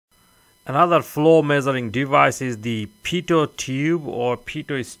Another flow measuring device is the Pitot Tube or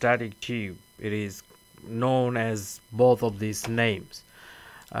Piezoelectric Tube. It is known as both of these names.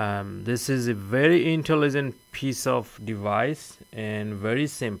 This is a very intelligent piece of device and very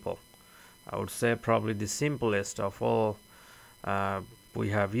simple. I would say probably the simplest of all we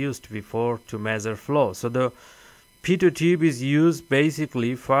have used before to measure flow. So the Pitot Tube is used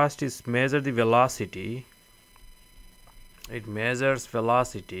basically, first is measure the velocity. It measures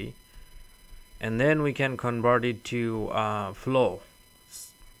velocity, and then we can convert it to flow,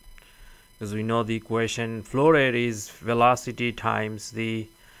 because we know the equation flow rate is velocity times the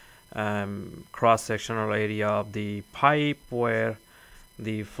cross-sectional area of the pipe where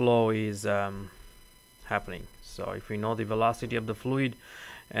the flow is happening. So if we know the velocity of the fluid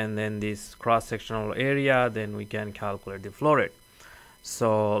and then this cross-sectional area, then we can calculate the flow rate.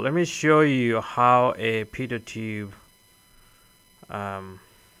 So let me show you how a Pitot tube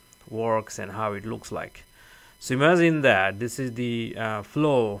works and how it looks like. So imagine that this is the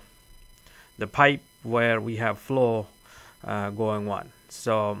flow, the pipe where we have flow going on.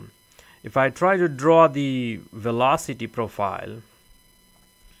 So if I try to draw the velocity profile,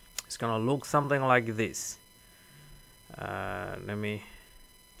 it's gonna look something like this. Let me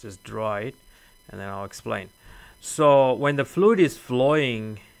just draw it and then I'll explain. So when the fluid is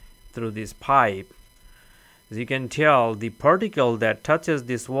flowing through this pipe, as you can tell, the particle that touches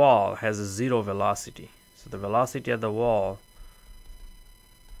this wall has a zero velocity. So the velocity at the wall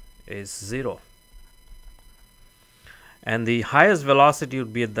is 0. And the highest velocity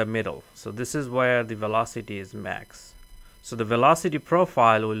would be at the middle. So this is where the velocity is max. So the velocity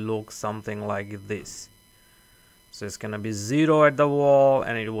profile will look something like this. So it's going to be 0 at the wall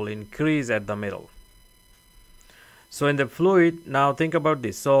and it will increase at the middle. So in the fluid, now think about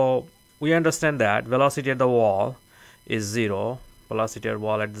this. So we understand that velocity at the wall is 0, velocity at the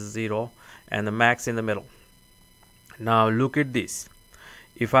wall at 0, and the max in the middle. Now look at this.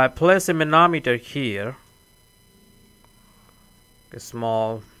 If I place a manometer here, a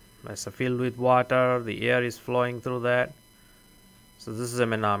small, it's filled with water, the air is flowing through that. So this is a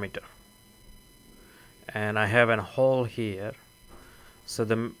manometer. And I have a hole here. So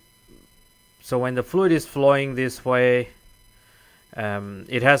when the fluid is flowing this way,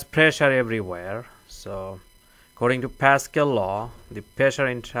 it has pressure everywhere. So according to Pascal law, the pressure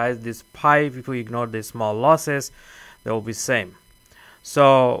inside this pipe, if we ignore the small losses, they will be same.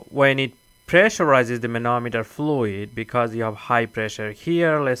 So when it pressurizes the manometer fluid, because you have high pressure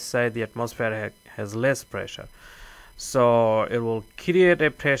here, let's say the atmosphere has less pressure, so it will create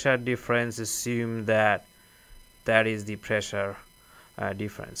a pressure difference. Assume that that is the pressure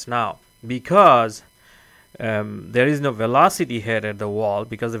difference. Now because there is no velocity head at the wall,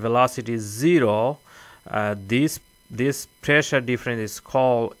 because the velocity is 0, this pressure difference is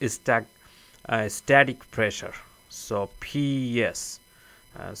called static pressure. So PS.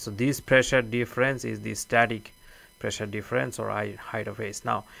 So this pressure difference is the static pressure difference, or height of phase.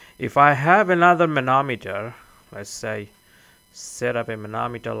 Now if I have another manometer, let's say set up a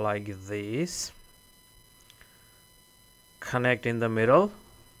manometer like this, connect in the middle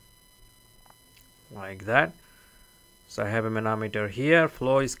like that. So I have a manometer here,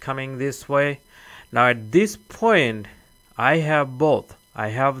 flow is coming this way. Now at this point I have both. I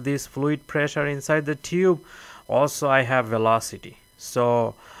have this fluid pressure inside the tube, also I have velocity.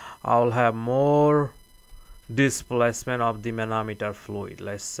 So I'll have more displacement of the manometer fluid.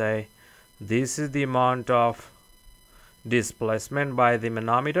 Let's say this is the amount of displacement by the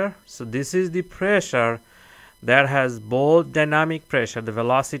manometer. So this is the pressure that has both dynamic pressure, the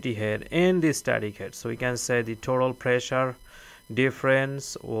velocity head, and the static head. So we can say the total pressure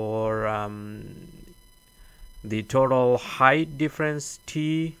difference, or the total height difference,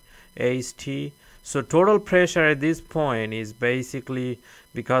 T, H T. So total pressure at this point is basically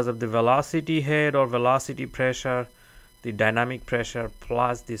because of the velocity head or velocity pressure, the dynamic pressure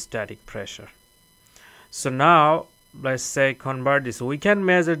plus the static pressure. So now let's say convert this. We can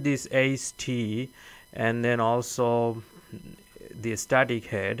measure this HT and then also the static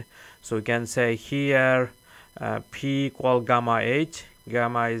head. So we can say here P equal gamma H.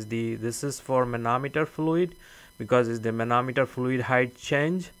 Gamma is this is for manometer fluid, because it's the manometer fluid height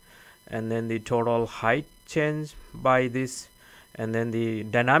change, and then the total height change by this, and then the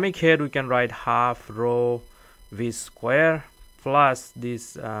dynamic head we can write half rho V square plus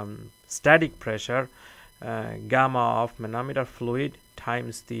this static pressure gamma of manometer fluid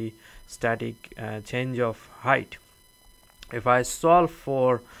times the static change of height. If I solve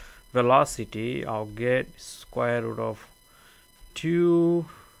for velocity, I'll get square root of 2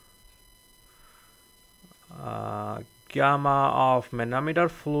 gamma of manometer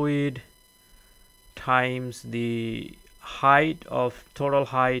fluid times the height of total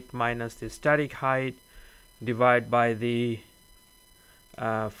height minus the static height divided by the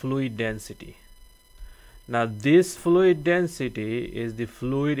fluid density. Now this fluid density is the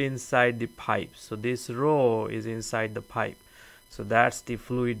fluid inside the pipe, so this rho is inside the pipe, so that's the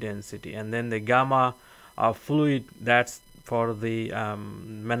fluid density. And then the gamma of fluid, that's for the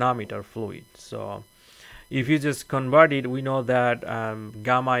manometer fluid. So if you just convert it, we know that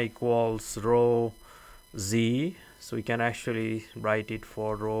gamma equals rho z, so we can actually write it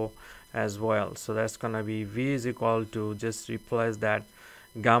for rho as well. So that's gonna be V is equal to, just replace that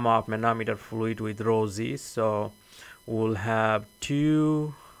gamma of manometer fluid with rho z, so we'll have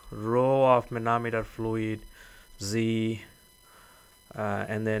 2 rho of manometer fluid z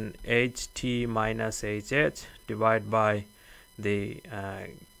and then ht minus hh divided by the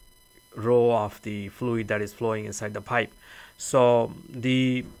rho of the fluid that is flowing inside the pipe. So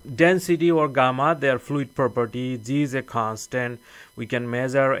the density or gamma, their fluid property, G is a constant. We can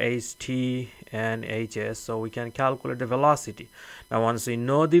measure HT and HS, so we can calculate the velocity. Now once we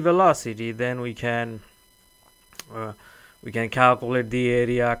know the velocity, then we can calculate the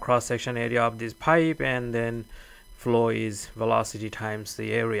area, cross-section area of this pipe, and then flow is velocity times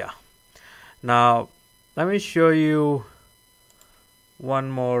the area. Now let me show you one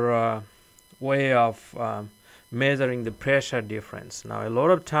more way of measuring the pressure difference. Now a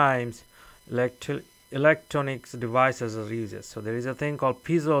lot of times electronics devices are used, so there is a thing called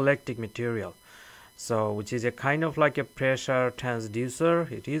piezoelectric material, so which is a kind of like a pressure transducer.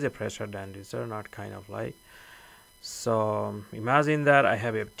 It is a pressure transducer, not kind of like. So imagine that I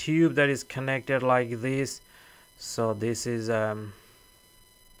have a tube that is connected like this. So this is so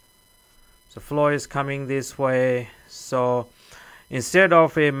flow is coming this way. So instead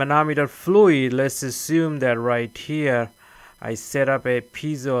of a manometer fluid, let's assume that right here I set up a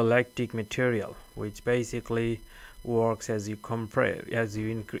piezoelectric material, which basically works as you compress, as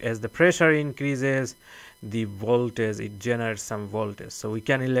the pressure increases, the voltage, it generates some voltage. So we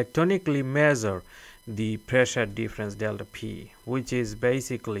can electronically measure the pressure difference delta P, which is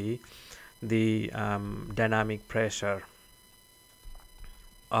basically the dynamic pressure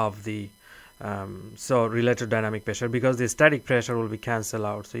of the so related dynamic pressure, because the static pressure will be cancelled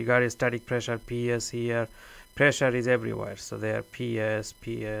out. So you got a static pressure PS here, pressure is everywhere, so there PS,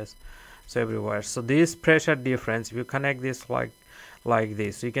 so everywhere. So this pressure difference, if you connect this like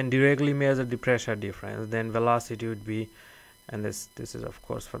this, you can directly measure the pressure difference. Then velocity would be, and this is of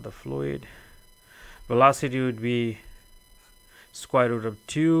course for the fluid, velocity would be square root of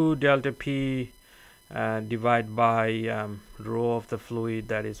 2 delta P divided by rho of the fluid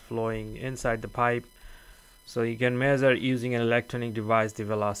that is flowing inside the pipe. So you can measure using an electronic device the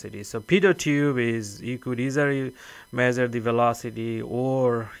velocity. So Pitot Tube is, you could either measure the velocity,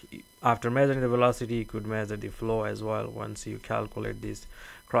 or after measuring the velocity you could measure the flow as well once you calculate this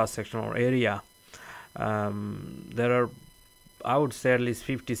cross-sectional area. There are, I would say, at least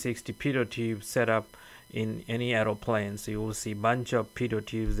 50-60 Pitot tubes set up in any aeroplane. So you will see bunch of Pitot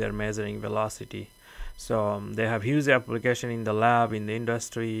tubes, they're measuring velocity. So they have huge application in the lab, in the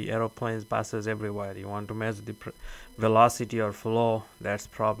industry, aeroplanes, buses, everywhere. You want to measure the velocity or flow, that's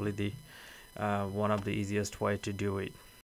probably the one of the easiest way to do it.